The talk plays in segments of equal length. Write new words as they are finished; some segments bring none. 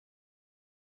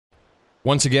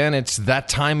Once again, it's that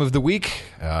time of the week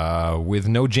with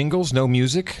no jingles, no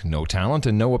music, no talent,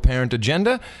 and no apparent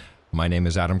agenda. My name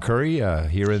is Adam Curry,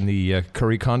 here in the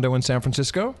Curry condo in San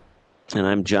Francisco. And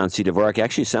I'm John C. Dvorak.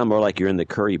 Actually, sound more like you're in the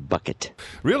Curry bucket.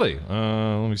 Really?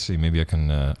 Let me see. Maybe I can...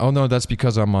 Oh, no, that's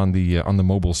because I'm on the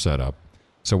mobile setup.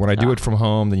 So when I do it from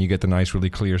home, then you get the nice,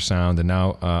 really clear sound. And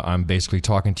now I'm basically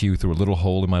talking to you through a little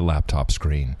hole in my laptop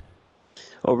screen.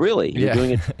 Oh, really? You're doing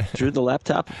it through the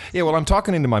laptop? Yeah, well, I'm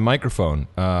talking into my microphone,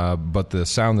 but the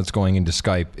sound that's going into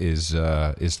Skype is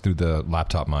through the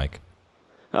laptop mic.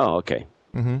 Oh, okay.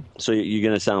 Mm-hmm. So you're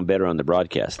going to sound better on the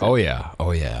broadcast then. Oh,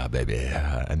 yeah, baby.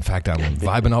 In fact, I'm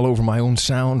vibing all over my own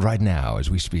sound right now as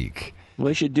we speak.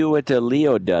 We should do what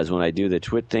Leo does when I do the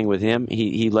twit thing with him.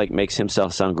 He like makes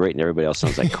himself sound great and everybody else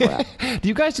sounds like crap. Do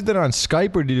you guys do that on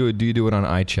Skype or do you do it on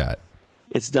iChat?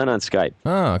 It's done on Skype.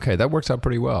 Oh, okay. That works out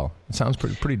pretty well. It sounds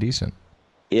pretty decent.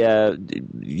 Yeah.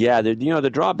 The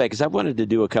drawback is I wanted to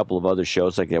do a couple of other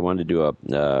shows. Like I wanted to do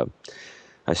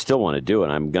I still want to do it.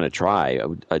 I'm going to try.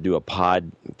 I do a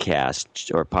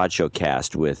podcast or pod show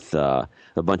cast with a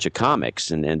bunch of comics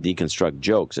and deconstruct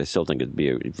jokes. I still think it'd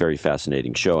be a very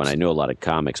fascinating show. And I know a lot of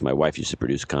comics. My wife used to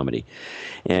produce comedy.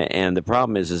 And the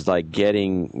problem is like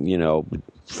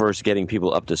first getting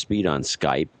people up to speed on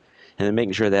Skype. And then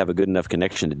making sure they have a good enough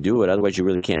connection to do it. Otherwise, you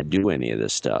really can't do any of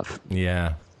this stuff.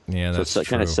 Yeah, that's so it's true.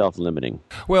 Kind of self-limiting.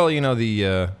 Well,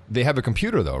 they have a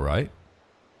computer, though, right?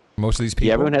 Most of these people?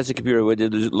 Yeah, everyone has a computer.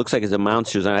 It looks like it's a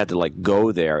mounts. I have to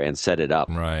go there and set it up.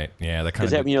 Right, yeah.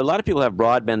 Because a lot of people have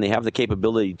broadband. They have the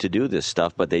capability to do this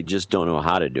stuff, but they just don't know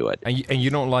how to do it. And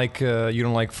you don't like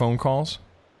phone calls?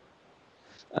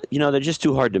 They're just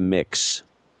too hard to mix.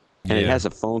 And It has a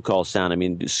phone call sound. I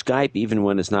mean, Skype, even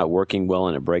when it's not working well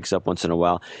and it breaks up once in a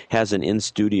while, has an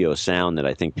in-studio sound that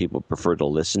I think people prefer to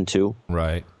listen to.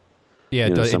 Right. Yeah,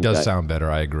 it does sound better.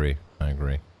 I agree.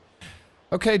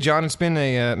 Okay, John, it's been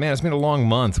a long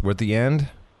month. We're at the end,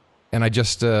 and I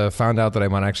just found out that I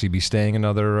might actually be staying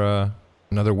another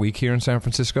week here in San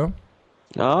Francisco.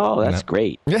 Oh, that's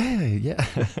great. Yeah.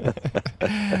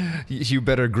 You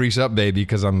better grease up, baby,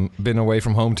 because I'm been away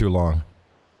from home too long.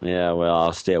 Yeah, well,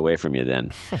 I'll stay away from you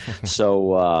then.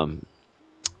 So,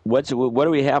 what do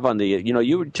we have on the?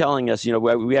 You were telling us.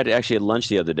 We had actually had lunch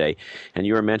the other day, and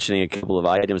you were mentioning a couple of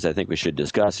items I think we should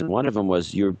discuss. And one of them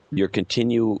was your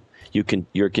continued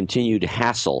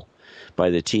hassle by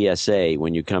the TSA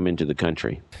when you come into the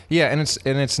country. Yeah, and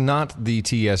it's not the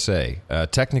TSA.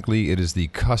 Technically, it is the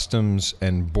Customs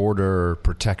and Border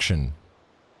Protection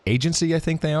Agency. I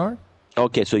think they are.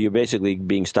 Okay, so you're basically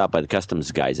being stopped by the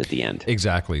customs guys at the end.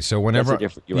 Exactly. So whenever, you're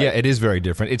right. Yeah, it is very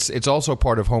different. It's also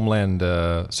part of Homeland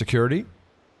Security,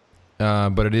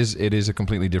 but it is a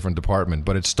completely different department.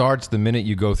 But it starts the minute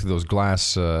you go through those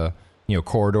glass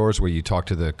corridors where you talk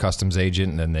to the customs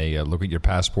agent, and then they look at your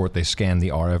passport. They scan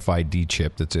the RFID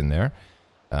chip that's in there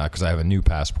because I have a new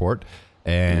passport,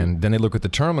 and then they look at the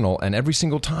terminal, and every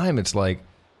single time it's like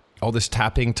all this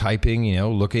tapping, typing,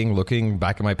 looking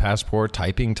back at my passport,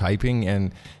 typing,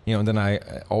 and then I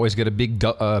always get a big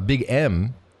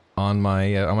M on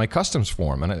my customs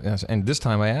form, and this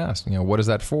time I asked, what is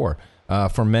that for?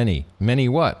 For many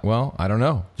what? Well, I don't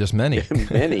know, just many.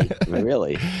 Many,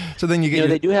 really. So then you get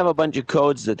they do have a bunch of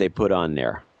codes that they put on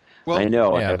there. Well, I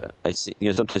know. Yeah. I see.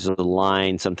 Sometimes there's a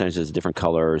line, sometimes there's different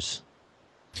colors.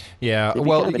 Yeah.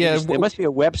 There must be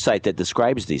a website that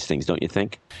describes these things, don't you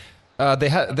think? They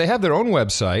have their own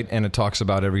website, and it talks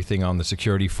about everything on the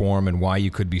security form and why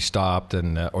you could be stopped,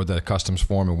 and or the customs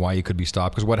form and why you could be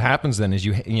stopped. Because what happens then is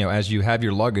as you have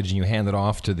your luggage and you hand it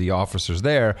off to the officers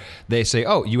there, they say,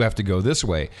 "Oh, you have to go this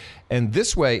way," and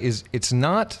this way it's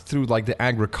not through like the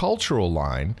agricultural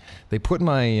line. They put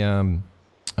my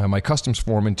my customs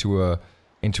form into a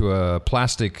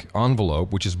plastic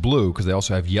envelope, which is blue because they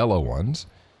also have yellow ones.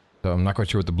 So I'm not quite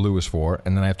sure what the blue is for.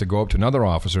 And then I have to go up to another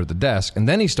officer at the desk. And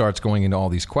then he starts going into all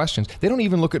these questions. They don't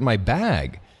even look at my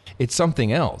bag. It's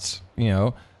something else.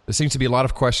 There seems to be a lot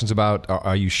of questions about,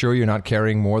 are you sure you're not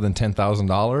carrying more than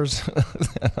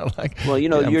 $10,000? Well,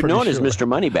 you're known as Mr.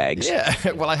 Moneybags. Yeah.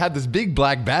 Well, I had this big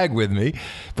black bag with me,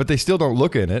 but they still don't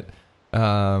look in it.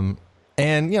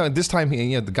 And, this time,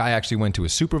 the guy actually went to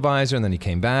his supervisor, and then he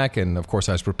came back. And, of course,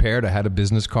 I was prepared. I had a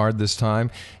business card this time.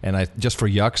 And just for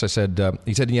yucks, I said,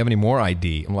 he said, "Do you have any more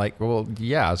ID?" I'm like, well,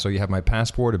 yeah. So you have my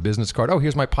passport, a business card. Oh,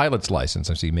 here's my pilot's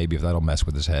license. I see maybe if that'll mess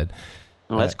with his head.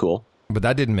 Oh, that's cool. But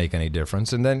that didn't make any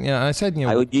difference. And then, I said,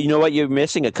 you know what? You're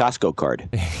missing a Costco card.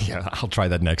 Yeah, I'll try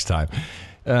that next time.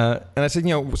 And I said,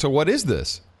 so what is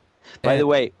this? By the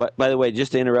way,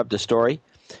 just to interrupt the story,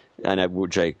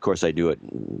 which of course I do it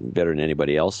better than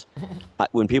anybody else.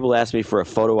 When people ask me for a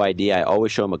photo ID, I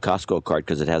always show them a Costco card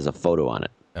because it has a photo on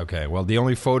it. Okay, well, the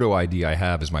only photo ID I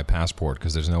have is my passport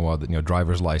because there's no other,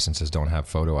 driver's licenses don't have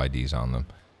photo IDs on them.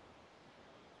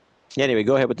 Anyway,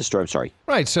 go ahead with the story. I'm sorry.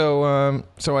 Right, so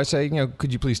I say,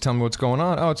 could you please tell me what's going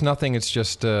on? Oh, it's nothing. It's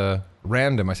just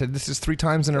random. I said, this is 3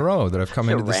 times in a row that I've come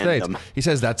into the States. He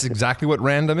says, that's exactly what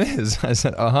random is. I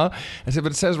said, uh-huh. I said,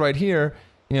 but it says right here,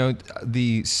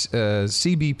 the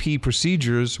CBP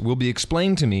procedures will be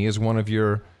explained to me as one of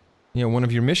your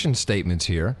mission statements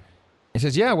here. He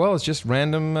says, yeah, well, it's just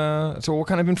random. So what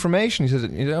kind of information? He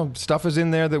says, stuff is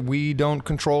in there that we don't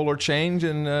control or change,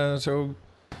 and so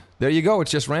there you go. It's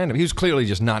just random. He was clearly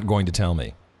just not going to tell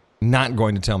me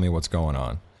what's going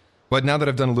on. But now that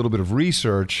I've done a little bit of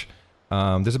research,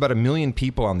 there's about 1 million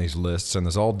people on these lists, and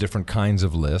there's all different kinds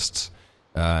of lists.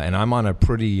 And I'm on a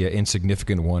pretty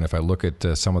insignificant one if I look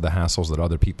at some of the hassles that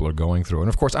other people are going through. And,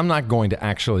 of course, I'm not going to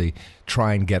actually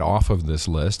try and get off of this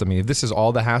list. I mean, if this is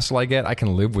all the hassle I get, I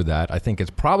can live with that. I think it's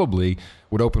probably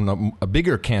would open up a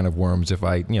bigger can of worms if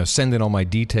I send in all my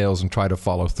details and try to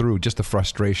follow through, just the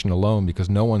frustration alone, because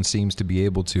no one seems to be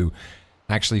able to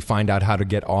actually find out how to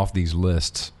get off these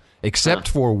lists, except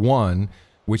for one,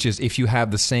 which is if you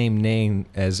have the same name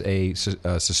as a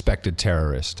suspected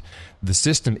terrorist. The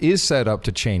system is set up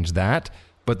to change that,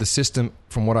 but the system,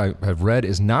 from what I have read,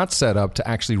 is not set up to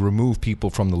actually remove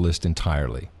people from the list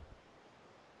entirely.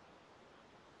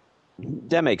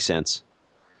 That makes sense.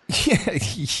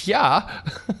 Yeah.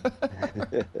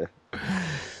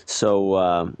 So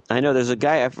I know there's a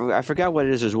guy, I forgot what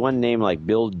it is. There's one name like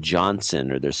Bill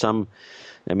Johnson, or there's some,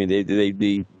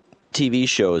 the TV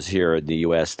shows here in the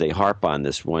U.S., they harp on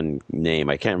this one name.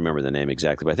 I can't remember the name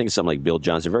exactly, but I think it's something like Bill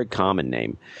Johnson, a very common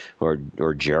name, or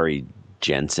Jerry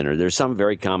Jensen, or there's some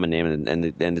very common name, and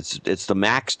it's the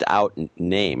maxed out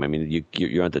name. I mean,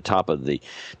 you're at the top of the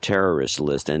terrorist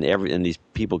list, and these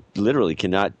people literally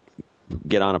cannot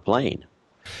get on a plane.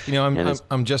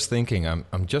 I'm just thinking,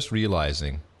 I'm just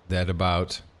realizing that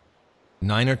about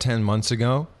 9 or 10 months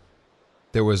ago,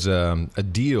 there was a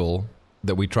deal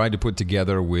that we tried to put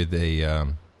together with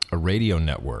a radio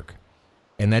network.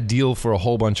 And that deal, for a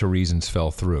whole bunch of reasons, fell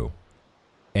through.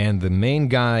 And the main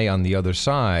guy on the other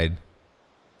side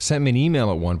sent me an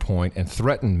email at one point and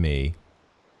threatened me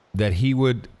that he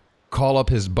would call up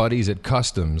his buddies at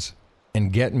Customs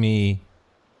and get me,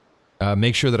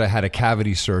 make sure that I had a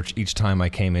cavity search each time I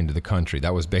came into the country.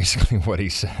 That was basically what he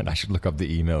said. I should look up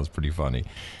the email. It's pretty funny.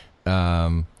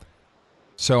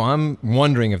 So I'm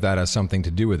wondering if that has something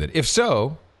to do with it. If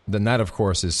so, then that, of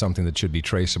course, is something that should be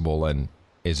traceable and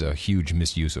is a huge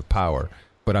misuse of power.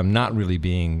 But I'm not really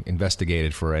being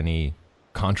investigated for any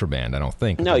contraband, I don't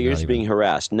think. No, you're just being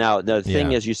harassed. Now, the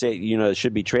thing is, you say, it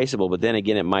should be traceable, but then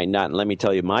again, it might not. And let me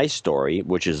tell you my story,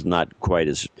 which is not quite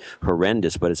as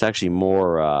horrendous, but it's actually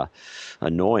more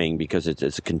annoying because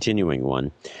it's a continuing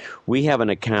one. We have an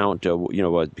account,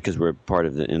 because we're part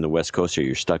of in the West Coast here,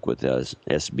 you're stuck with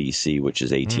SBC, which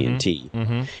is AT&T.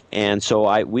 Mm-hmm. And so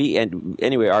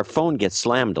anyway, our phone gets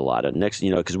slammed a lot.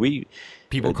 Because we...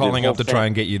 People calling up to try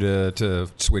and get you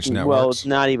to switch networks? Well, it's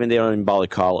not even, they don't even bother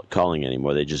calling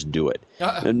anymore. They just do it.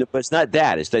 But it's not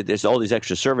that. It's that there's all these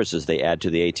extra services they add to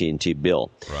the AT&T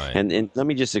bill. Right. And let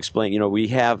me just explain. We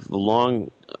have a long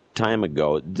time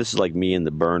ago, this is like me and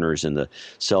the burners and the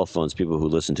cell phones. People who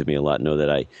listen to me a lot know that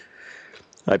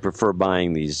I prefer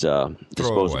buying these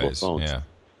disposable phones. Yeah.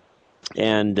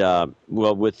 And,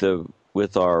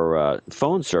 with our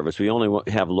phone service, we only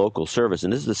have local service,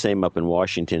 and this is the same up in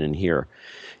Washington and here.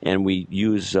 And we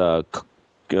use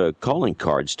calling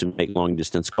cards to make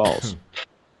long-distance calls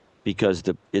because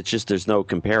it's just there's no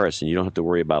comparison. You don't have to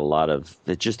worry about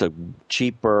it's just a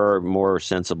cheaper, more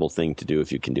sensible thing to do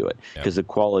if you can do it because the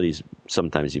quality is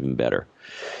sometimes even better.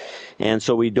 And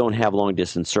so we don't have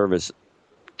long-distance service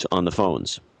on the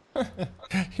phones.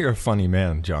 You're a funny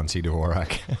man, John C.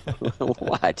 Dvorak.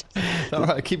 What? All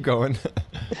right, keep going.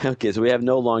 Okay, so we have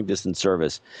no long-distance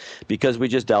service because we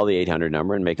just dial the 800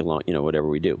 number and make it long, whatever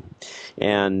we do.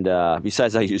 And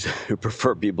besides, I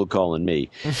prefer people calling me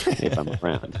if I'm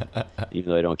around,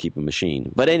 even though I don't keep a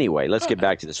machine. But anyway, let's get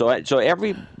back to this. So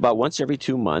about once every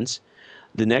 2 months,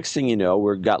 the next thing you know,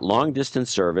 we've got long-distance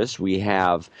service. We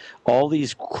have all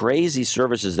these crazy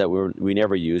services that we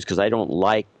never use because I don't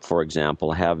like, for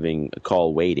example, having a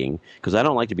call waiting because I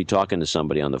don't like to be talking to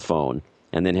somebody on the phone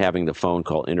and then having the phone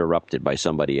call interrupted by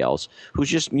somebody else who's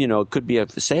just, could be a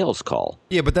sales call.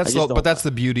 Yeah, but that's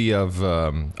the beauty of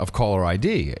caller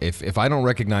ID. If I don't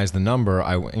recognize the number,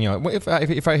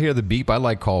 if I hear the beep, I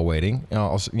like call waiting.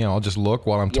 I'll just look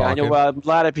while I'm talking. I know. Well, a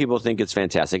lot of people think it's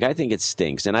fantastic. I think it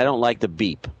stinks, and I don't like the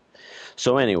beep.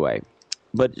 So anyway,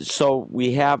 but so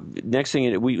we have next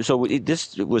thing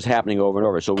this was happening over and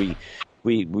over. So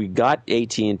we got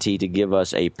AT&T to give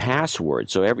us a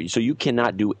password. So you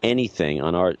cannot do anything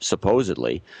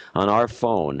supposedly on our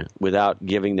phone without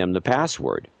giving them the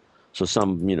password. So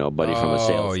some buddy from a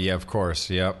sales. Oh yeah, of course.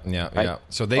 Yep, yeah, Right? yeah.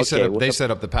 So they set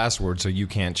up the password, so you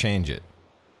can't change it.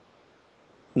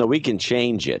 No, we can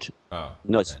change it. Oh,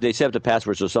 No, they set up the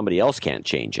password so somebody else can't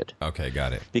change it. okay,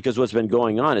 got it. Because what's been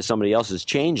going on is somebody else is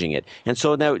changing it, and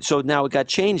so now it got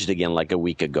changed again like a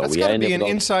week ago. That's got to be an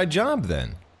inside job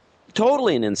then.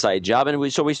 Totally an inside job, and we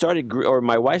started, or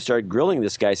my wife started grilling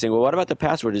this guy, saying, "Well, what about the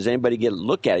password? Does anybody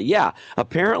look at it?" Yeah,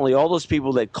 apparently all those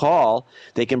people that call,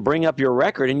 they can bring up your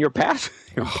record, and your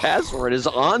password is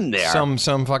on there.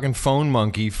 Some fucking phone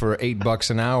monkey for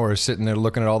 $8 an hour is sitting there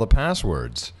looking at all the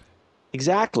passwords.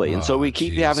 Exactly, and so we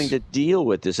keep having to deal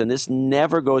with this, and this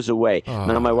never goes away.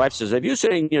 Now my wife says, "Have you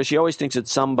seen?" She always thinks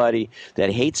it's somebody that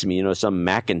hates me. Some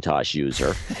Macintosh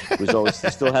user who's always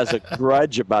still has a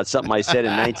grudge about something I said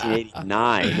in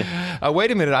 1989.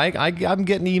 Wait a minute, I'm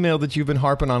getting email that you've been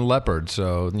harping on Leopard,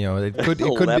 so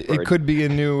it could be a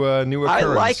new occurrence. I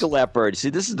like Leopard. See,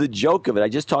 this is the joke of it. I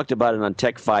just talked about it on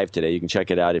Tech 5 today. You can check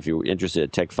it out if you're interested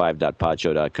at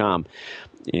tech5.podshow.com.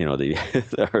 The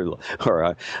our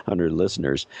 100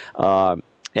 listeners. And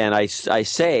I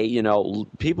say,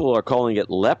 people are calling it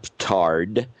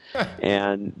Leptard,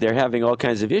 and they're having all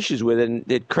kinds of issues with it.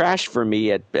 And it crashed for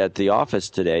me at the office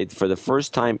today for the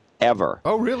first time ever.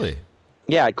 Oh, really?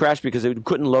 Yeah, it crashed because it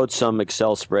couldn't load some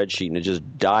Excel spreadsheet, and it just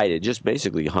died. It just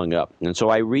basically hung up. And so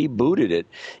I rebooted it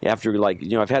after,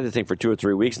 I've had the thing for 2 or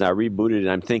 3 weeks now. I rebooted it,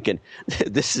 and I'm thinking,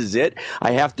 this is it?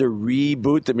 I have to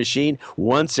reboot the machine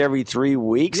once every 3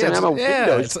 weeks? Yeah, and I'm a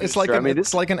Windows it's like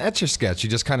it's like an Etch-a-Sketch. You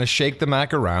just kind of shake the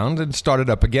Mac around and start it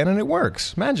up again, and it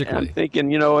works magically. I'm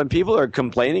thinking, and people are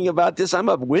complaining about this. I'm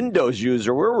a Windows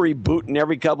user. We're rebooting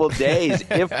every couple of days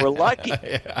if we're lucky.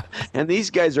 Yeah. And these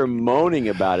guys are moaning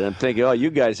about it. I'm thinking, you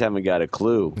guys haven't got a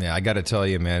clue. Yeah, I got to tell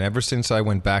you, man. Ever since I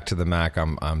went back to the Mac,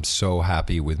 I'm so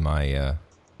happy with my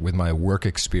work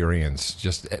experience.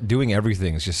 Just doing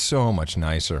everything is just so much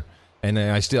nicer. And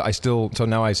I still. So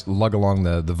now I lug along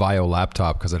the Vio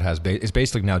laptop because it has. It's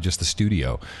basically now just the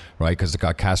studio, right? Because it's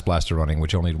got Cast Blaster running,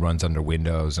 which only runs under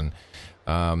Windows, and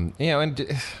and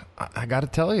I got to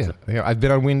tell you, I've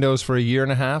been on Windows for a year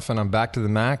and a half, and I'm back to the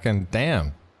Mac, and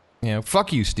damn,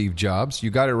 fuck you, Steve Jobs, you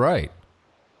got it right.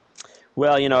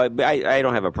 Well, I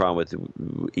don't have a problem with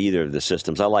either of the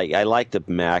systems. I like the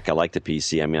Mac. I like the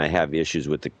PC. I mean, I have issues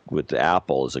with the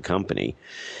Apple as a company,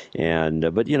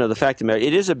 but the fact of the matter,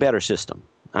 it is a better system.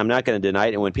 I'm not going to deny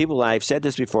it. And when I've said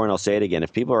this before, and I'll say it again,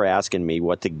 if people are asking me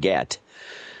what to get,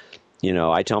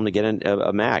 I tell them to get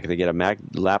a Mac. They get a Mac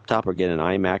laptop or get an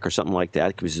iMac or something like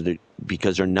that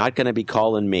because they're not going to be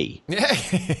calling me. Yeah,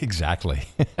 exactly.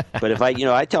 But if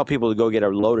I tell people to go get a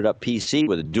loaded up PC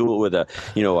with a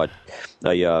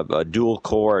dual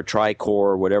core, a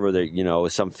tri-core, whatever,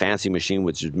 some fancy machine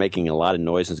which is making a lot of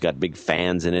noise and it's got big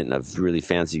fans in it and a really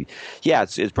fancy. Yeah,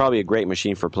 it's probably a great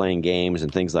machine for playing games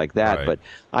and things like that. Right. But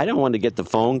I don't want to get the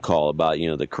phone call about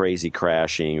the crazy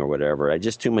crashing or whatever.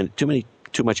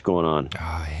 Too much going on. Oh,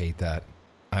 I hate that.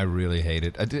 I really hate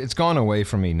it. It's gone away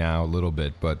from me now a little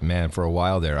bit, but man, for a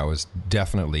while there, I was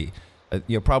definitely,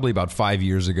 probably about 5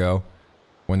 years ago,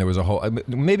 when there was a whole,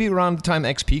 maybe around the time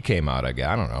XP came out. I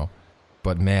don't know,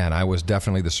 but man, I was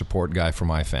definitely the support guy for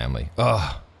my family.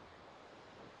 Ugh.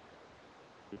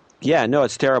 Yeah, no,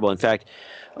 it's terrible. In fact,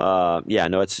 it's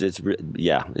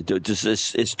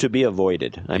to be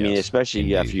avoided. I mean, especially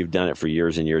indeed. After you've done it for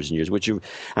years and years and years.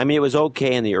 It was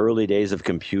okay in the early days of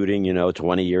computing,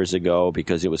 20 years ago,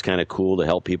 because it was kind of cool to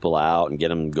help people out and get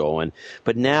them going.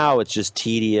 But now it's just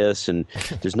tedious, and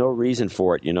there's no reason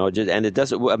for it, and it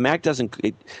doesn't. A Mac doesn't.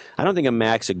 I don't think a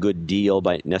Mac's a good deal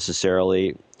by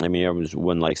necessarily. I mean,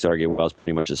 everyone likes to argue, well, it's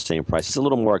pretty much the same price. It's a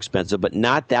little more expensive, but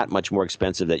not that much more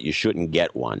expensive that you shouldn't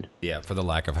get one. Yeah, for the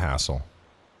lack of hassle.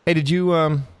 Hey, did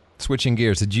you, switching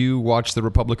gears, did you watch the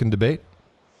Republican debate?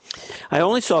 I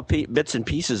only saw bits and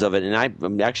pieces of it, and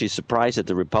I'm actually surprised that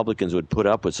the Republicans would put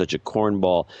up with such a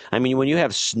cornball. I mean, when you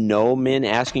have snowmen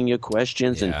asking you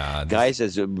questions and guys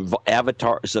as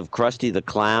avatars of Krusty the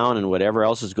Clown and whatever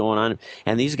else is going on,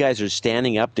 and these guys are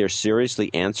standing up there seriously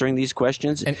answering these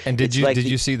questions. And did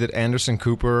you see that Anderson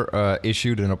Cooper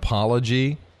issued an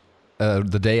apology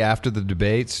the day after the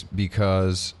debates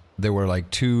because there were like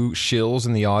 2 shills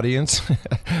in the audience.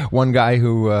 One guy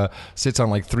who sits on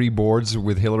like 3 boards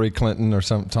with Hillary Clinton or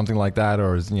something like that,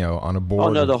 or is on a board. Oh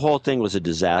no, the whole thing was a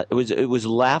disaster. It was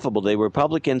laughable. The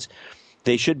Republicans,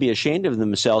 they should be ashamed of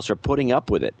themselves for putting up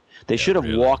with it. They should have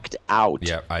walked out.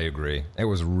 Yeah, I agree. It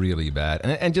was really bad.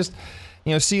 And just,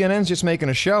 CNN's just making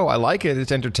a show. I like it.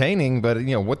 It's entertaining. But,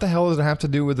 what the hell does it have to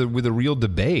do with a real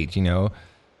debate, I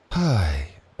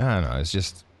don't know. It's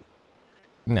just,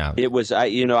 no. It was,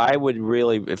 I would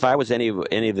really, if I was any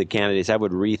of the candidates, I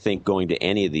would rethink going to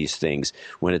any of these things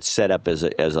when it's set up as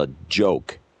a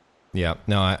joke. Yeah,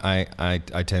 no,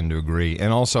 I tend to agree.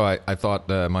 And also, I thought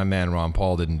my man Ron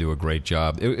Paul didn't do a great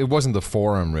job. It wasn't the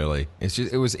forum, really.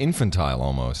 It was infantile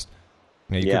almost.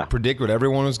 You could predict what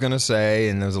everyone was going to say,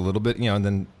 and there was a little bit, and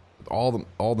then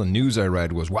all the news I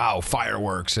read was, wow,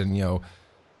 fireworks, and,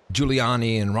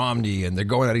 Giuliani and Romney, and they're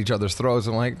going at each other's throats.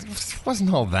 I'm like, it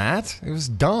wasn't all that. It was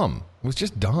dumb. It was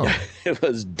just dumb. It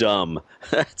was dumb.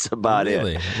 That's about it.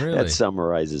 Really. That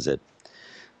summarizes it.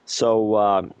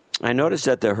 So, I noticed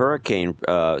that the hurricane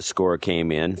score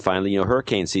came in. Finally,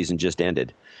 hurricane season just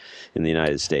ended in the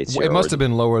United States. It must have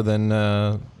been lower than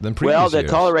previous years.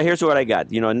 Colorado. Here's what I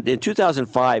got. In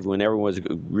 2005, when everyone was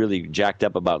really jacked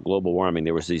up about global warming,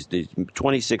 there was these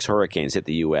 26 hurricanes hit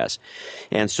the U.S.,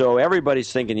 and so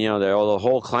everybody's thinking, the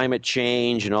whole climate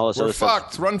change and all this other stuff. We're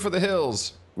fucked. Run for the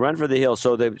hills. Run for the hills.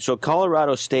 So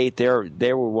Colorado State, they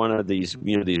were one of these,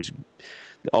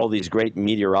 all these great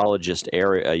meteorologist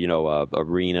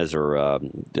arenas or I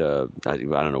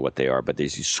don't know what they are, but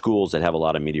these schools that have a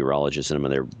lot of meteorologists in them,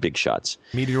 and they're big shots.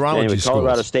 Meteorology schools.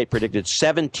 Colorado State predicted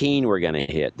 17 were going to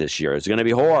hit this year. It's going to be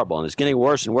horrible, and it's getting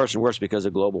worse and worse and worse because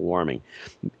of global warming.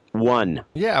 One.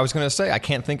 Yeah, I was going to say, I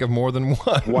can't think of more than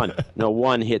one.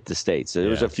 One hit the States. There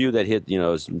was a few that hit,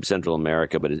 Central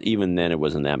America, but even then it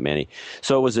wasn't that many.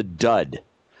 So it was a dud.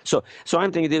 So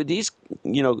I'm thinking these,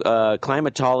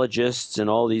 climatologists and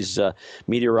all these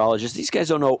meteorologists, these guys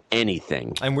don't know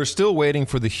anything. And we're still waiting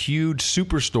for the huge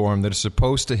superstorm that is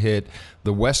supposed to hit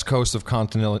the west coast of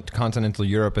continental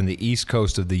Europe and the east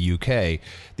coast of the UK.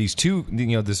 These two,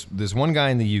 this one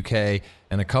guy in the UK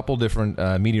and a couple different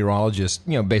meteorologists,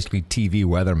 basically TV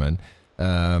weathermen,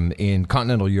 in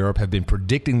continental Europe have been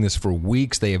predicting this for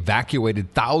weeks. They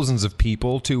evacuated thousands of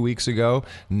people 2 weeks ago.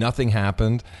 Nothing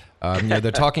happened.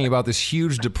 They're talking about this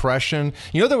huge depression.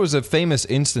 There was a famous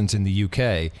instance in the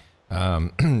UK,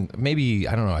 maybe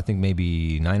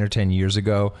 9 or 10 years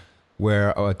ago,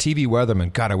 where a TV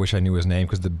weatherman, God, I wish I knew his name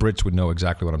because the Brits would know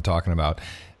exactly what I'm talking about.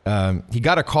 He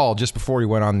got a call just before he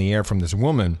went on the air from this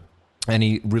woman. And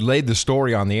he relayed the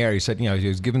story on the air. He said, he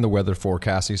was given the weather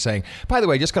forecast. He's saying, by the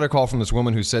way, I just got a call from this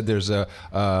woman who said there's a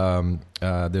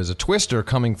twister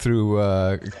coming through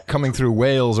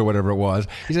Wales or whatever it was.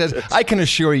 He says, I can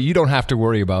assure you don't have to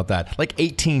worry about that. Like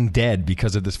 18 dead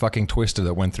because of this fucking twister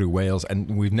that went through Wales,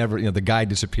 and we've never, the guy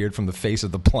disappeared from the face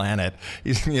of the planet.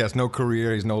 He has no career,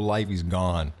 he has no life, he's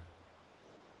gone.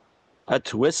 A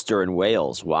twister in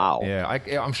Wales. Wow. Yeah,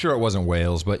 I'm sure it wasn't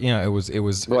Wales, but it was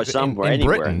somewhere, in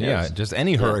Britain. Yes. Yeah, just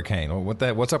any hurricane.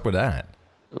 What's up with that?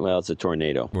 Well, it's a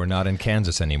tornado. We're not in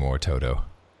Kansas anymore, Toto.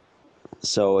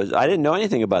 So I didn't know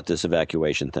anything about this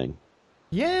evacuation thing.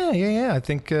 Yeah. I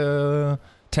think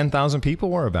 10,000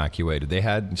 people were evacuated. They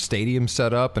had stadiums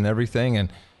set up and everything,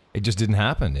 and it just didn't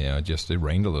happen. It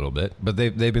rained a little bit. But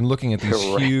they've been looking at these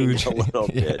huge. A little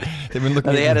bit. They've been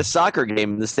looking. They had a soccer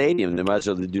game in the stadium. They might as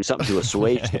well do something to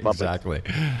assuage the public.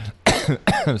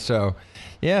 Exactly. So,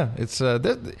 yeah, it's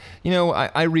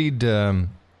I read the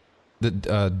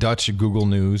Dutch Google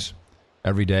News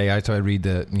every day. I read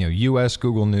the U.S.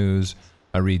 Google News.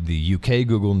 I read the UK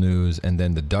Google News and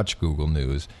then the Dutch Google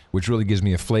News, which really gives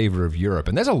me a flavor of Europe.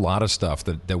 And there's a lot of stuff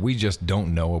that we just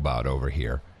don't know about over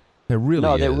here. There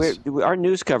really is. Our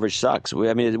news coverage sucks.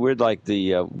 We're like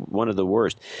the one of the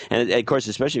worst. And of course,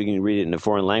 especially if you can read it in a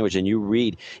foreign language and you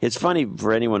read. It's funny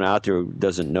for anyone out there who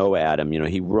doesn't know Adam.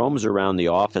 He roams around the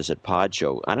office at Pod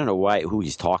Show. I don't know who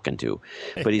he's talking to,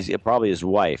 but he's probably his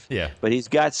wife. Yeah. But he's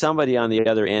got somebody on the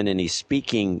other end, and he's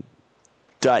speaking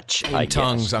Dutch. In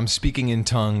tongues. I'm speaking in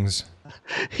tongues.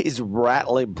 He's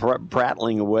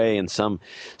prattling away in some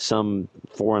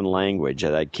foreign language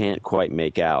that I can't quite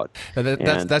make out.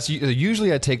 That's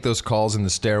usually I take those calls in the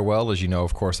stairwell, as you know.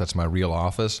 Of course, that's my real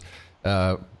office.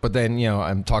 But then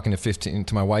I'm talking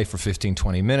to my wife for 15,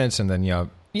 20 minutes, and then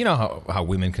you know how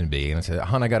women can be. And I said,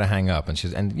 hon, I got to hang up. And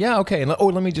she's, yeah, okay. And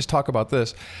let me just talk about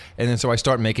this. And then so I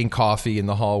start making coffee in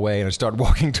the hallway, and I start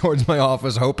walking towards my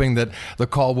office, hoping that the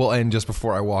call will end just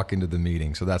before I walk into the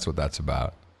meeting. So that's what that's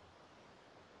about.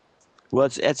 Well,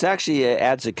 it's actually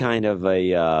adds a kind of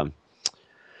a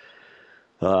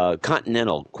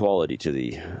continental quality to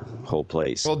the whole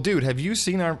place. Well, dude, have you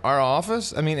seen our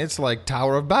office? I mean, it's like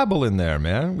Tower of Babel in there,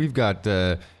 man. We've got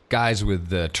guys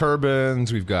with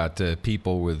turbans. We've got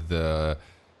people with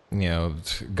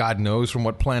God knows from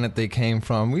what planet they came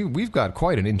from. We've got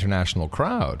quite an international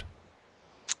crowd.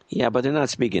 Yeah, but they're not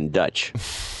speaking Dutch.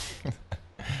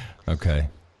 Okay.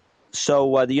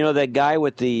 So, that guy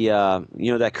with the,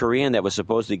 that Korean that was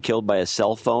supposedly killed by a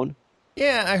cell phone?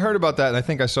 Yeah, I heard about that, and I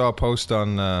think I saw a post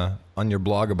on your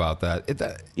blog about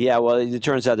that. Yeah, well, it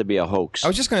turns out to be a hoax. I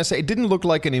was just going to say, it didn't look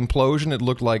like an implosion. It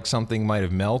looked like something might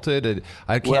have melted.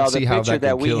 I can't see how that could kill you. Well, the picture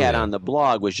that we had on the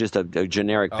blog was just a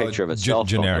generic picture of a cell phone.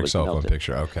 Generic cell phone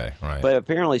picture, okay, right. But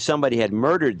apparently somebody had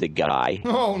murdered the guy.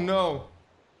 Oh, no.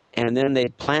 And then they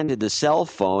planted the cell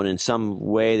phone in some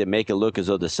way that make it look as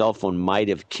though the cell phone might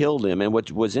have killed him. And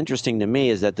what was interesting to me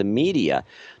is that the media,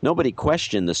 nobody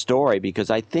questioned the story because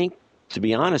I think, to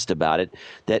be honest about it,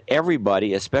 that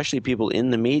everybody, especially people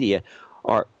in the media,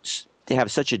 they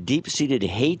have such a deep-seated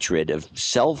hatred of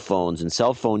cell phones and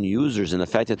cell phone users and the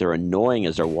fact that they're annoying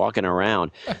as they're walking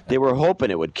around. They were hoping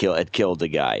it killed the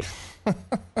guy.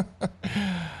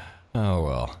 Oh,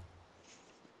 well.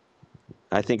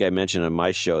 I think I mentioned on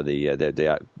my show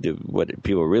what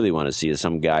people really want to see is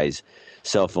some guy's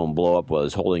cell phone blow up while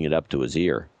he's holding it up to his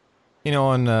ear.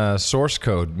 On source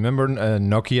code, remember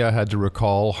Nokia had to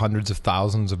recall hundreds of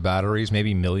thousands of batteries,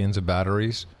 maybe millions of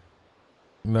batteries?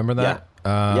 Remember that?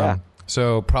 Yeah.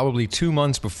 So probably 2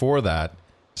 months before that,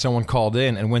 someone called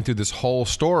in and went through this whole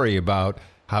story about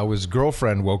how his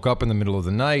girlfriend woke up in the middle of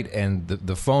the night and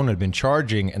the phone had been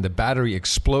charging and the battery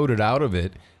exploded out of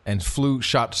it and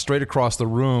shot straight across the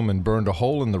room and burned a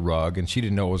hole in the rug, and she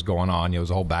didn't know what was going on. There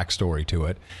was a whole backstory to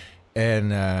it.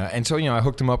 And so, I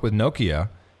hooked him up with Nokia,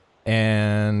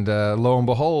 and lo and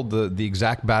behold, the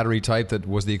exact battery type that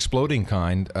was the exploding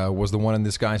kind was the one in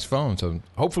this guy's phone. So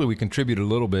hopefully we contributed a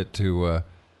little bit to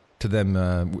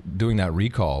them doing that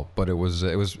recall. But I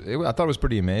thought it was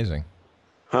pretty amazing.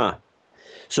 Huh.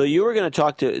 So you were going to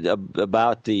talk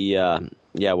about the...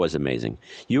 Yeah, it was amazing.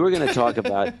 You were going to talk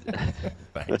about...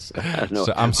 Thanks. I don't know.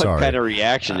 So, I'm sorry. What kind of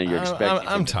reaction are you expecting?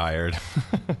 I'm tired.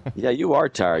 Yeah, you are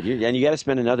tired. And you got to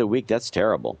spend another week. That's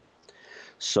terrible.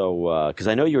 So, because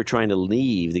I know you were trying to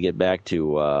leave to get back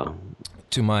to...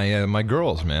 to my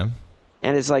girls, man.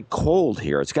 And it's like cold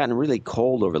here. It's gotten really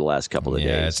cold over the last couple of days.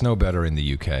 Yeah, it's no better in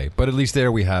the UK. But at least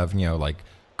there we have, like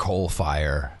coal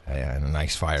fire and a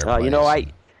nice fireplace.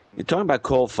 You're talking about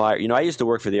coal fire. I used to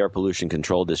work for the Air Pollution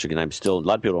Control District, and a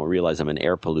lot of people don't realize I'm an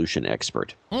air pollution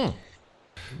expert.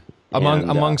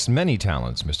 Amongst many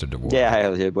talents, Mr. DeWard.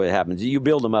 Yeah, what happens. You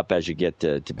build them up as you get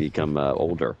to become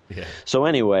older. Yeah. So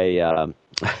anyway,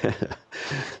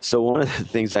 so one of the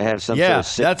things I have some sort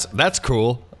of that's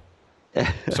cool.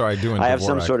 Sorry, I have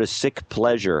some sort of sick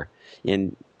pleasure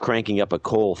in cranking up a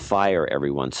coal fire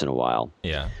every once in a while.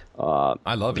 Yeah.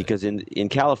 I love it. Because in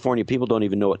California, people don't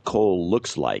even know what coal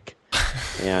looks like.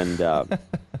 And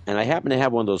I happen to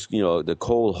have one of those, the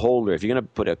coal holder. If you're going to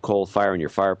put a coal fire in your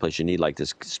fireplace, you need like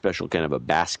this special kind of a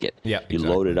basket. Yeah, You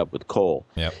load it up with coal.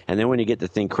 Yep. And then when you get the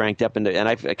thing cranked up, and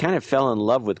I kind of fell in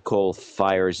love with coal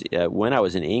fires when I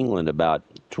was in England about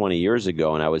 20 years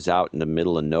ago, and I was out in the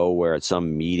middle of nowhere at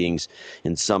some meetings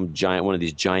in one of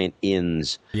these giant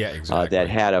inns. Yeah, exactly. That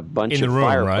had a bunch in the of room,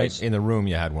 fireplaces. Right? In the room,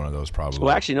 you had one of those probably.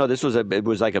 Well, actually, no. It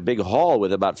was like a big hall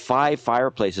with about 5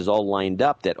 fireplaces all lined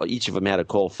up. That each of them had a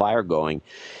coal fire going,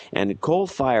 and coal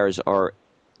fires are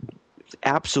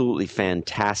absolutely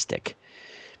fantastic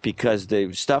because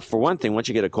the stuff. For one thing, once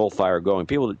you get a coal fire going,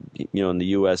 people, in the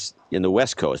U.S. in the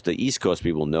West Coast, the East Coast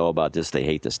people know about this. They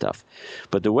hate the stuff,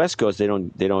 but the West Coast they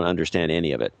don't understand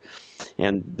any of it.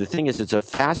 And the thing is, it's a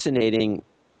fascinating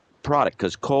product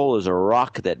because coal is a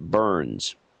rock that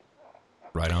burns.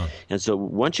 Right on. And so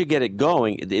once you get it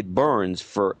going, it burns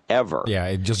forever. Yeah,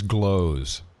 it just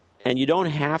glows. And you don't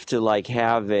have to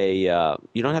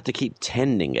you don't have to keep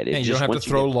tending it. You don't have to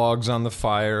throw logs on the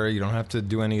fire. You don't have to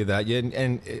do any of that.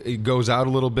 And it goes out a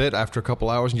little bit after a couple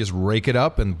hours and you just rake it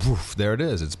up and poof, there it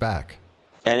is. It's back.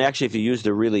 And actually, if you use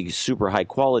the really super high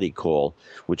quality coal,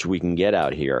 which we can get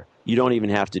out here, you don't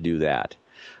even have to do that.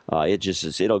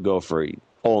 It'll go for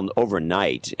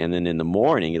overnight, and then in the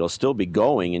morning it'll still be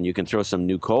going, and you can throw some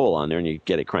new coal on there and you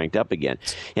get it cranked up again.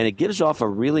 And it gives off a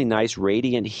really nice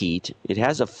radiant heat. It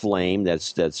has a flame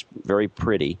that's very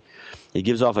pretty. It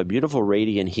gives off a beautiful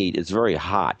radiant heat. It's very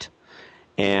hot.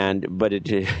 But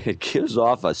it gives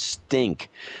off a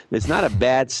stink. It's not a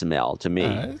bad smell to me.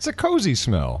 It's a cozy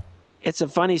smell. It's a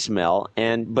funny smell,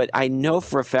 but I know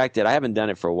for a fact that I haven't done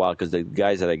it for a while because the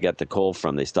guys that I got the coal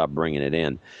from, they stopped bringing it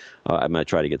in. I'm going to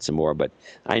try to get some more, but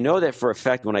I know that for a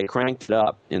fact when I cranked it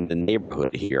up in the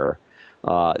neighborhood here,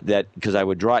 that because I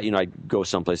would drive, I'd go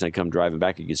someplace and I'd come driving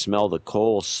back, you could smell the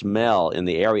coal smell in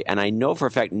the area, and I know for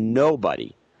a fact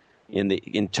nobody in the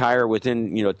entire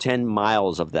within 10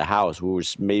 miles of the house who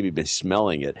was maybe been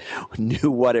smelling it knew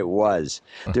what it was.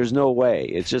 There's no way.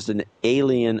 It's just an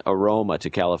alien aroma to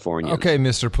California. Okay,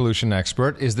 Mr. Pollution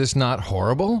Expert, is this not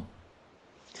horrible?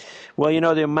 Well,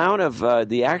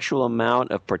 the actual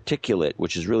amount of particulate,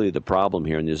 which is really the problem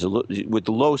here, and with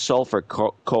the low sulfur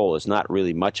coal, it's not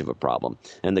really much of a problem.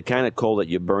 And the kind of coal that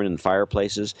you burn in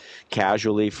fireplaces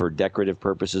casually for decorative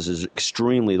purposes is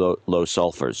extremely low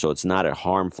sulfur, so it's not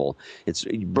harmful.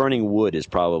 Burning wood is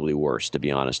probably worse, to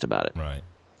be honest about it. Right.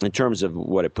 In terms of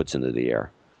what it puts into the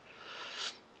air.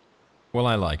 Well,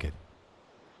 I like it.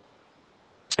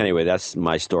 Anyway, that's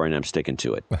my story, and I'm sticking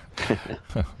to it.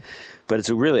 But it's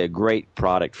really a great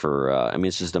product for,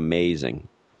 it's just amazing.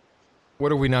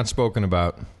 What have we not spoken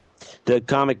about? The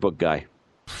comic book guy.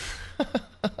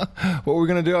 What were we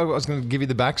going to do? I was going to give you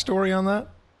the backstory on that?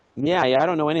 Yeah, I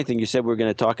don't know anything. You said we were going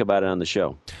to talk about it on the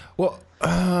show. Well,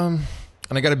 and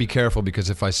I got to be careful because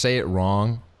if I say it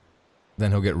wrong,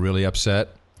 then he'll get really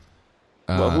upset.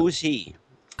 Well, who's he?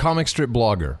 Comic strip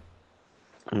blogger.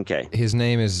 Okay. His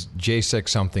name is JSEC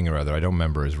something or other. I don't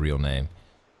remember his real name.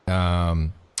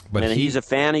 But he's a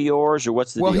fan of yours, or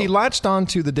what's the deal? Well, he latched on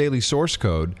to the Daily Source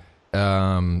Code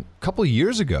a couple of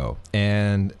years ago,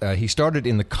 and he started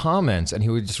in the comments, and he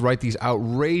would just write these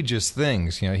outrageous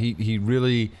things. He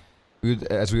really,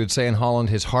 as we would say in Holland,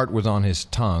 his heart was on his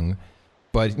tongue.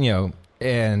 But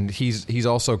and he's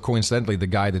also coincidentally the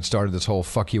guy that started this whole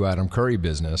 "fuck you, Adam Curry"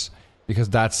 business, because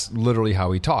that's literally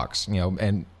how he talks.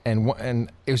 And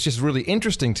it was just really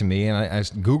interesting to me, and I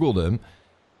Googled him.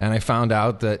 And I found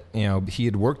out that he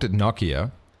had worked at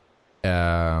Nokia,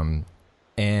 and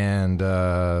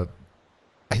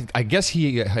I guess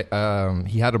he had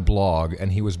a blog,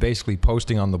 and he was basically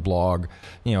posting on the blog,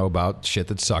 about shit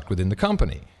that sucked within the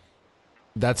company.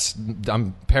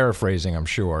 I'm paraphrasing, I'm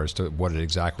sure, as to what it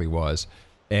exactly was.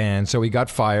 And so he got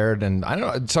fired, and I don't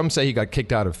know. Some say he got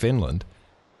kicked out of Finland.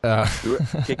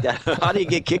 Kicked out? How do you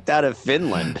get kicked out of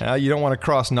Finland? You don't want to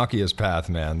cross Nokia's path,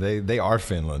 man. They are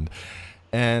Finland.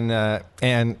 And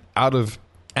out of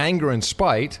anger and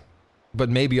spite, but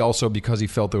maybe also because he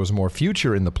felt there was more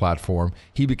future in the platform,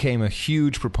 he became a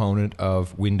huge proponent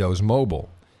of Windows Mobile.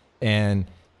 And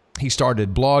he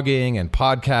started blogging and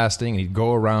podcasting, and he'd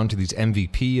go around to these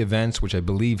MVP events, which I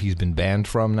believe he's been banned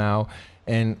from now.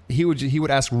 And he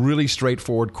would ask really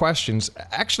straightforward questions,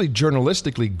 actually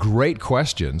journalistically great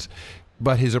questions.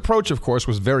 But his approach, of course,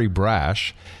 was very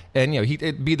brash. And,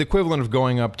 it'd be the equivalent of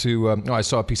going up to, I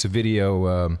saw a piece of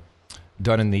video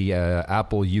done in the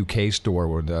Apple UK store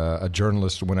where a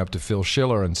journalist went up to Phil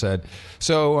Schiller and said,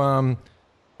 so,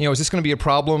 is this going to be a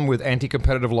problem with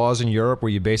anti-competitive laws in Europe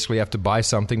where you basically have to buy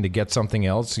something to get something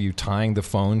else? So you tying the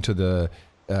phone to the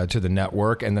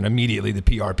network, and then immediately the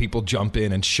PR people jump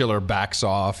in and Schiller backs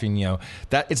off. And,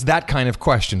 it's that kind of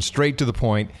question, straight to the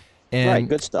point. And, right,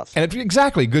 good stuff. And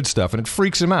exactly, good stuff. And it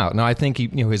freaks him out. Now, I think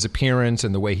his appearance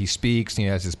and the way he speaks, he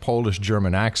has his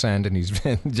Polish-German accent, and he's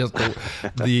just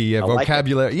the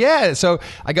vocabulary. Yeah, so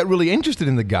I got really interested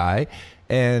in the guy,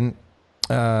 and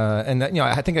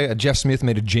I think Jeff Smith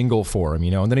made a jingle for him,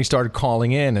 and then he started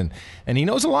calling in, and he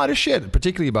knows a lot of shit,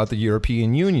 particularly about the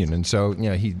European Union, and so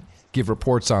he'd give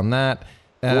reports on that.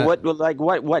 What?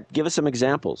 Give us some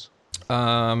examples.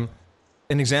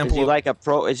 An example.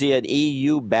 Is he an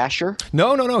EU basher?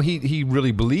 No. He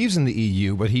really believes in the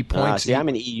EU, but he points. I'm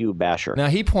an EU basher. Now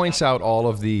he points out all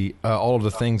of the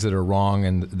things that are wrong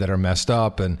and that are messed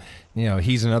up, and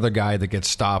he's another guy that gets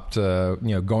stopped,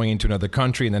 going into another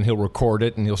country, and then he'll record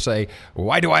it and he'll say,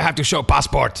 "Why do I have to show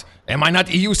passport? Am I not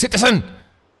EU citizen?"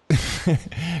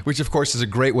 Which, of course, is a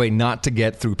great way not to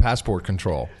get through passport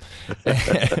control.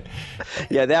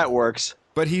 Yeah, that works.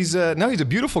 But he's a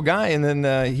beautiful guy. And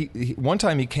then he one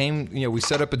time he came, we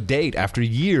set up a date. After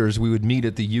years, we would meet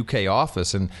at the UK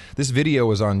office. And this video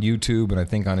was on YouTube and I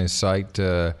think on his site,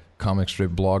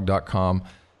 comicstripblog.com.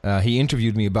 He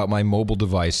interviewed me about my mobile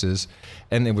devices.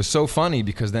 And it was so funny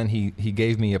because then he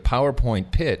gave me a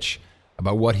PowerPoint pitch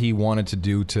about what he wanted to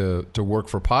do to work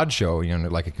for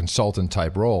Podshow, like a consultant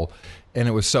type role. And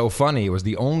it was so funny. It was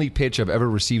the only pitch I've ever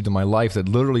received in my life that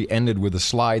literally ended with a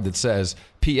slide that says,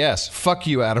 P.S., fuck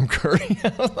you, Adam Curry.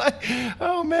 I was like,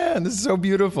 oh, man, this is so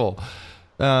beautiful.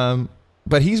 But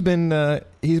he's been So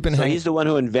he's the one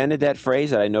who invented that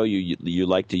phrase that I know you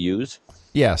like to use?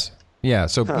 Yes. Yeah,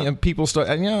 so people start,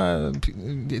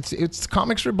 it's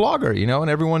comic strip blogger, and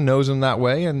everyone knows him that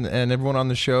way, and everyone on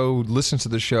the show listens to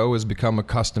the show, has become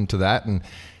accustomed to that, and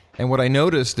what I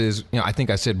noticed is, I think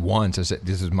I said once,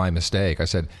 this is my mistake, I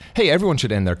said, hey, everyone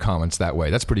should end their comments that way,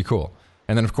 that's pretty cool,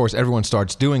 and then of course everyone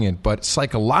starts doing it, but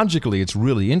psychologically it's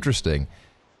really interesting,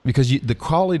 because the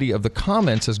quality of the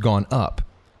comments has gone up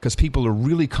because people are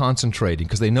really concentrating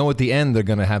because they know at the end they're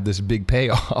going to have this big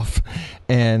payoff,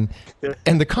 and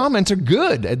the comments are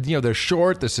good. And, they're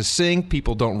short, they're succinct.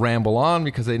 People don't ramble on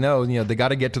because they know they got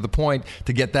to get to the point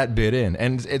to get that bit in,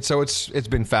 and it's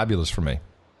been fabulous for me.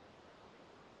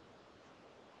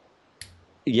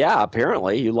 Yeah,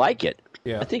 apparently you like it.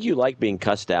 Yeah. I think you like being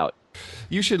cussed out.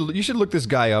 You should look this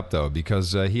guy up though,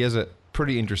 because he has a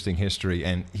pretty interesting history,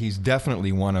 and he's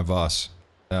definitely one of us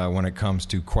when it comes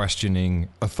to questioning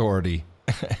authority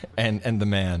and the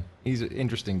man. He's an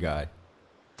interesting guy.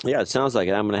 Yeah, it sounds like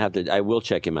it. I will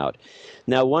check him out.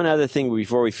 Now, one other thing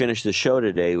before we finish the show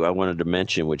today, I wanted to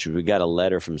mention, which we got a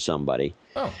letter from somebody.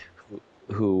 Oh.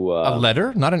 Who a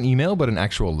letter? Not an email, but an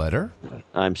actual letter?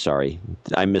 I'm sorry.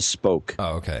 I misspoke.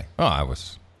 Oh, okay. Oh, I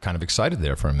was kind of excited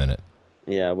there for a minute.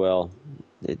 Yeah, well,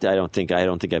 I don't think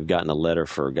I've gotten a letter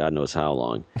for God knows how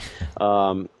long.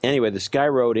 Anyway, this guy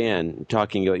wrote in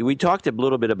talking. We talked a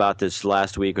little bit about this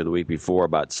last week or the week before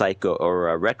about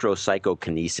retro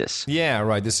psychokinesis. Yeah,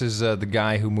 right. This is the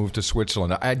guy who moved to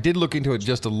Switzerland. I did look into it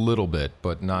just a little bit,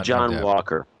 but not John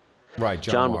Walker. Right,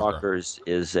 John Walker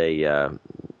is a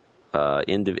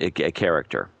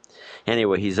character.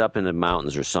 Anyway, he's up in the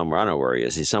mountains or somewhere. I don't know where he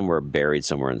is. He's somewhere buried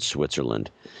somewhere in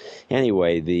Switzerland.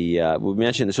 Anyway, we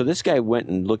mentioned this. So this guy went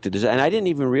and looked at this, and I didn't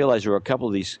even realize there were a couple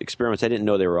of these experiments. I didn't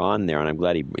know they were on there, and I'm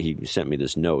glad he sent me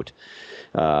this note.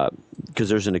 Because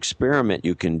there's an experiment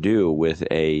you can do with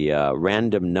a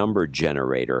random number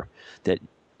generator that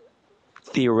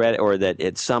that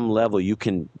at some level you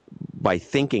can, by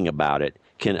thinking about it,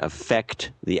 can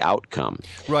affect the outcome.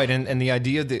 Right, and the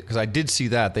idea that, because I did see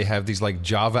that, they have these like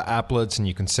Java applets, and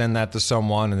you can send that to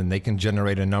someone, and then they can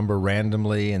generate a number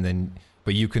randomly,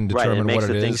 but you can determine what it is. Right, it makes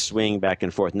the thing swing back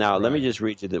and forth. Now, let me just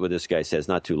read you what this guy says.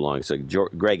 Not too long. So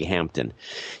Greg Hampton.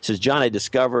 He says, John, I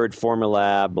discovered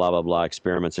Formulab, blah, blah, blah,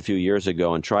 experiments a few years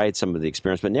ago and tried some of the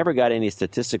experiments, but never got any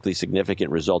statistically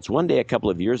significant results. One day, a couple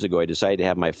of years ago, I decided to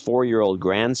have my 4-year-old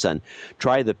grandson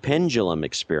try the pendulum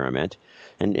experiment.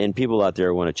 And people out there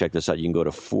who want to check this out, you can go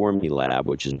to Formulab,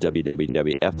 which is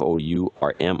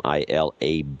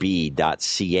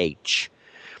www.formulab.ch.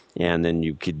 And then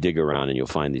you could dig around and you'll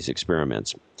find these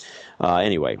experiments.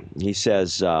 Anyway, he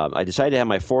says, I decided to have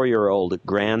my 4-year-old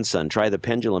grandson try the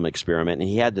pendulum experiment, and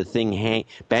he had the thing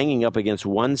banging up against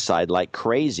one side like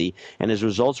crazy, and his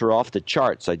results were off the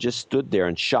charts. I just stood there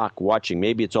in shock watching.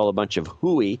 Maybe it's all a bunch of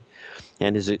hooey,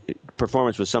 and his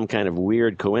performance was some kind of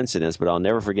weird coincidence, but I'll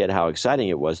never forget how exciting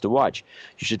it was to watch.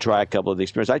 You should try a couple of the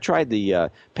experiments. I tried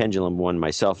the pendulum one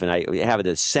myself, and I have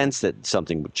a sense that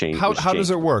something changed. How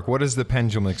does it work? What is the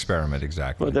pendulum experiment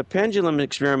exactly? Well, the pendulum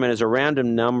experiment is a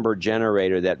random number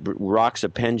generator that rocks a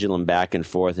pendulum back and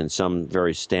forth in some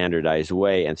very standardized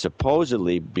way, and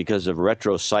supposedly because of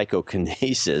retro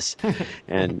psychokinesis,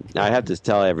 and I have to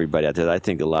tell everybody that I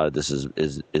think a lot of this is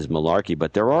malarkey,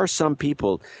 but there are some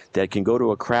people that can go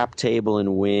to a crap table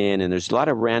and win, and there's a lot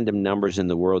of random numbers in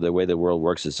the world. The way the world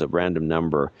works is a random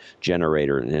number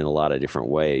generator in a lot of different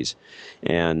ways.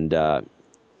 And, I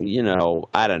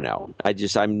don't know.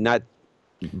 I'm not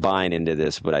buying into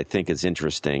this, but I think it's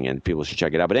interesting, and people should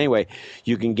check it out. But anyway,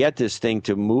 you can get this thing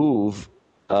to move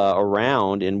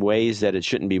around in ways that it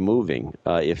shouldn't be moving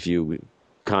if you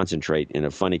concentrate in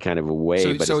a funny kind of a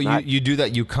way. So you do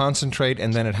that, you concentrate,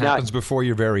 and then it happens before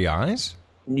your very eyes?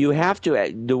 You have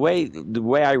to, the way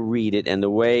I read it and the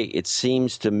way it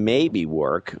seems to maybe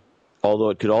work,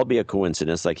 although it could all be a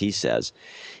coincidence, like he says,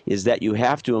 is that you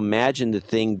have to imagine the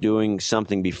thing doing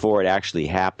something before it actually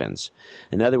happens.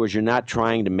 In other words, you're not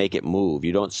trying to make it move.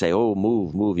 You don't say, oh,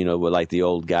 move, like the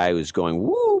old guy who's going,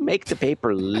 woo, make the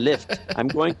paper lift. I'm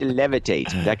going to levitate,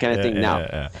 that kind of thing.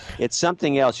 Now, it's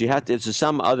something else. It's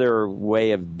some other way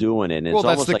of doing it. And well,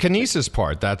 that's the kinesis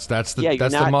part. That's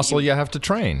the muscle you have to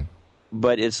train.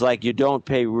 But it's like you don't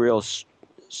pay at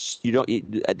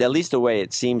least the way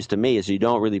it seems to me is you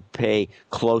don't really pay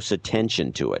close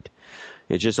attention to it.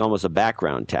 It's just almost a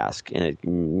background task. And,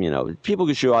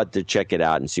 people should go out to check it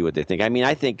out and see what they think. I mean,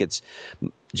 I think it's,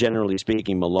 generally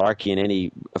speaking, malarkey, and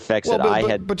any effects I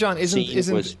had. But John,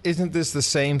 isn't this the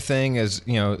same thing as,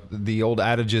 the old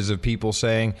adages of people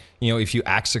saying, if you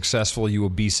act successful, you will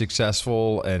be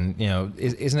successful, and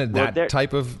isn't it that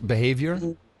type of behavior?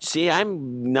 See,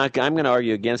 I'm going to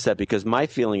argue against that, because my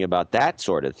feeling about that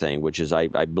sort of thing, which is I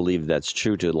believe that's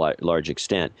true to a large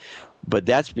extent, but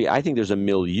I think there's a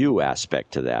milieu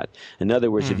aspect to that. In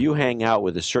other words, if you hang out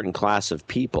with a certain class of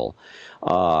people,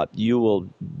 you will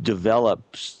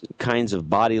develop kinds of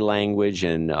body language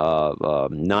and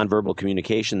nonverbal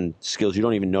communication skills you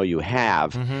don't even know you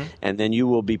have, and then you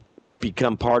will be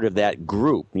become part of that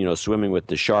group. Swimming with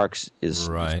the sharks is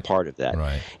part of that.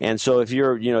 Right. And so if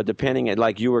you're, depending,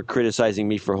 like you were criticizing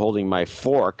me for holding my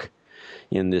fork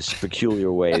in this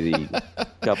peculiar way the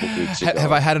couple weeks ago.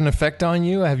 Have I had an effect on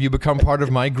you? Have you become part of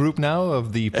my group now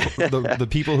of the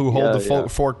people who hold the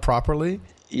fork properly?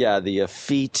 Yeah, the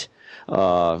effete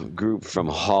group from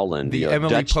Holland. The Emily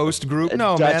Dutch, Post group?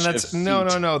 No, man, that's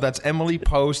no. That's Emily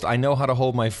Post. I know how to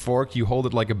hold my fork. You hold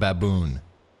it like a baboon.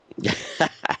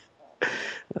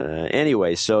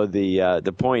 Anyway, so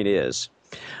the point is,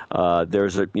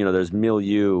 there's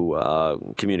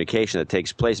milieu communication that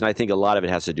takes place, and I think a lot of it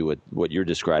has to do with what you're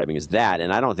describing is that,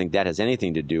 and I don't think that has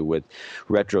anything to do with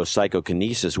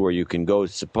retropsychokinesis, where you can go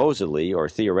supposedly or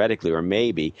theoretically or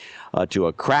maybe to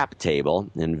a crap table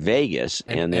in Vegas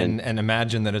and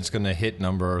imagine that it's going to hit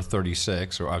number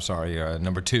 36 or I'm sorry,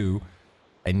 number 2.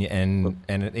 And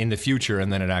in the future,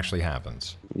 and then it actually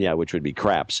happens. Yeah, which would be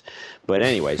craps. But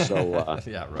anyway, so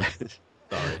yeah, right.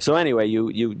 Sorry. So anyway,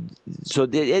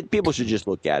 people should just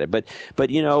look at it. But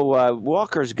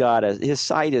Walker's got his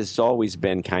site has always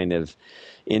been kind of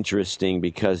interesting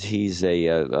because he's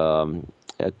a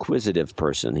acquisitive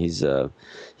person. He's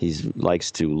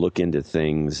likes to look into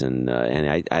things, and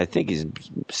I think he's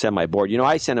semi-bored.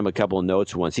 I sent him a couple of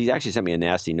notes once. He actually sent me a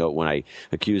nasty note when I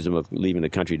accused him of leaving the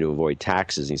country to avoid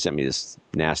taxes. He sent me this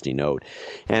nasty note,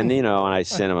 and and I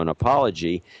sent him an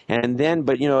apology, and then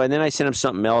I sent him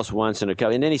something else once, and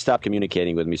then he stopped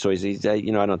communicating with me. So he's I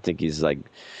don't think he's like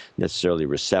necessarily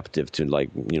receptive to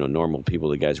normal people.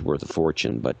 The guy's worth a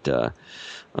fortune, but.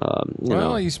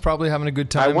 He's probably having a good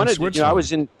time in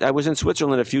Switzerland. I was in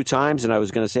Switzerland a few times, and I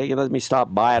was going to say, let me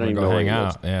stop by. I don't even know hang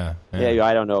out. Yeah,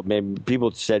 I don't know. Maybe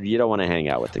people said you don't want to hang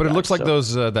out with the guy. But it looks like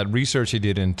those that research he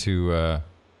did into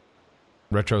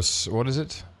what is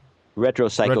it?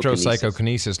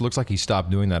 Retropsychokinesis. Looks like he stopped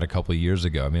doing that a couple of years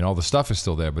ago. I mean, all the stuff is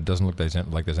still there, but it doesn't look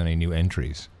like there's any new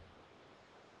entries.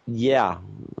 Yeah,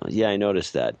 I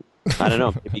noticed that. I don't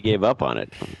know if he gave up on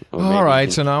it. All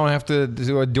right, so now I have to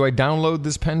do I download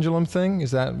this pendulum thing?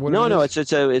 Is that what? No, it's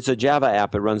a Java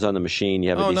app. It runs on the machine. You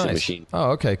have a decent machine.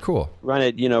 Oh, okay, cool. Run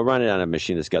it on a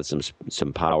machine that's got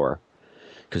some power,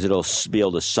 because it'll be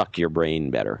able to suck your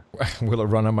brain better. Will it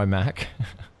run on my Mac?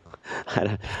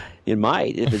 It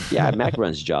might. Mac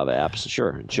runs Java apps.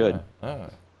 Sure, it should.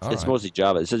 It's mostly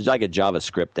Java. It's like a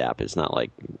JavaScript app. It's not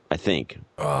like, I think.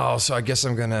 Oh, so I guess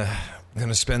I'm gonna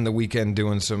spend the weekend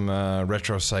doing some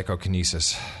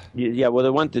retropsychokinesis. Yeah, well,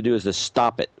 the one to do is to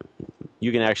stop it.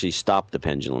 You can actually stop the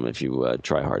pendulum if you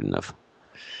try hard enough.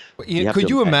 Could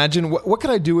you imagine what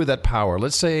could I do with that power?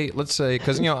 Let's say,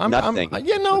 because Nothing.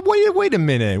 Wait a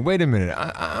minute.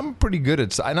 I'm pretty good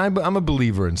at, and I'm a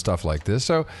believer in stuff like this.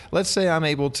 So let's say I'm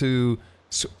able to,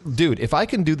 dude. If I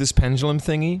can do this pendulum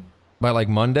thingy by like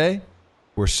Monday,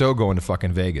 we're so going to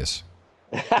fucking Vegas.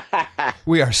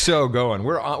 We are so going.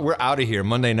 We're out of here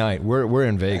Monday night. We're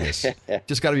in Vegas.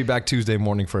 Just got to be back Tuesday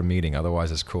morning for a meeting.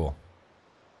 Otherwise, it's cool.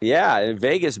 Yeah,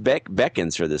 Vegas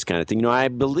beckons for this kind of thing. I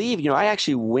believe, I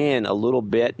actually win a little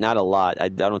bit, not a lot. I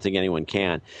don't think anyone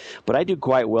can, but I do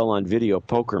quite well on video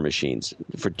poker machines.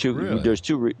 For two, really? There's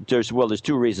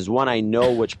two reasons. One, I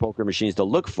know which poker machines to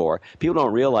look for. People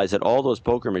don't realize that all those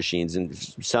poker machines, and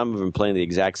some of them playing the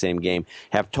exact same game,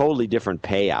 have totally different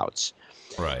payouts.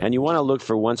 Right. And you want to look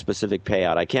for one specific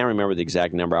payout. I can't remember the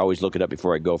exact number. I always look it up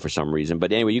before I go for some reason.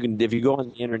 But anyway, if you go on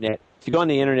the internet,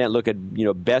 look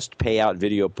at best payout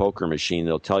video poker machine.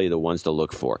 They'll tell you the ones to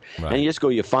look for, right. And you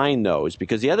find those,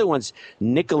 because the other ones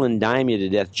nickel and dime you to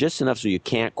death just enough so you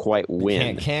can't quite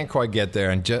win. Can't quite get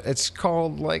there, and it's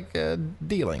called like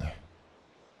dealing.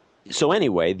 So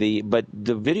anyway, but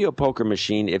the video poker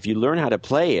machine, if you learn how to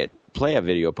play a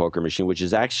video poker machine, which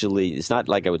is actually, it's not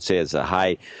like I would say it's a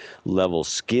high level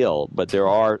skill, but there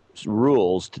are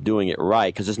rules to doing it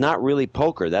right, because it's not really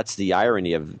poker. That's the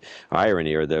irony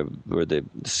or the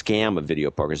scam of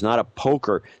video poker. It's not a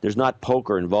poker. There's not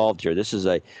poker involved here. This is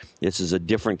a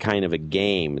different kind of a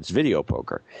game. It's video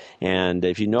poker, and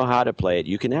if you know how to play it,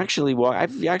 you can actually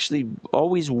I've actually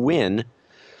always win.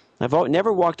 I've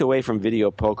never walked away from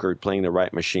video poker playing the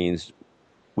right machines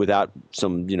without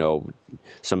some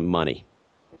money.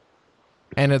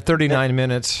 And at 39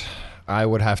 minutes, I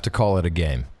would have to call it a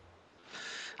game.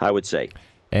 I would say.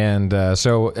 And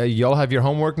so y'all have your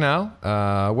homework now.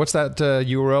 What's that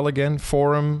URL again?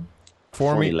 Forum?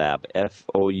 Formilab.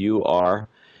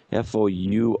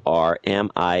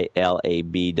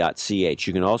 FOURMILAB.ch.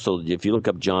 You can also, if you look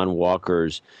up John Walker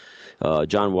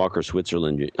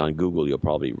Switzerland on Google, you'll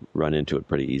probably run into it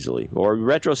pretty easily. Or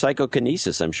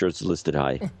retropsychokinesis, I'm sure it's listed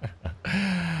high.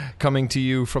 Coming to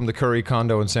you from the Curry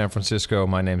condo in San Francisco,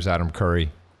 my name's Adam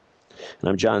Curry. And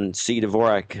I'm John C.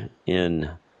 Dvorak in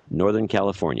Northern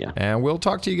California. And we'll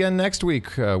talk to you again next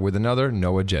week with another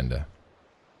No Agenda.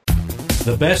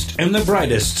 The best and the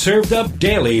brightest served up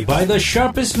daily by the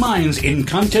sharpest minds in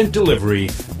content delivery,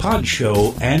 pod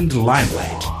show, and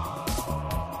limelight.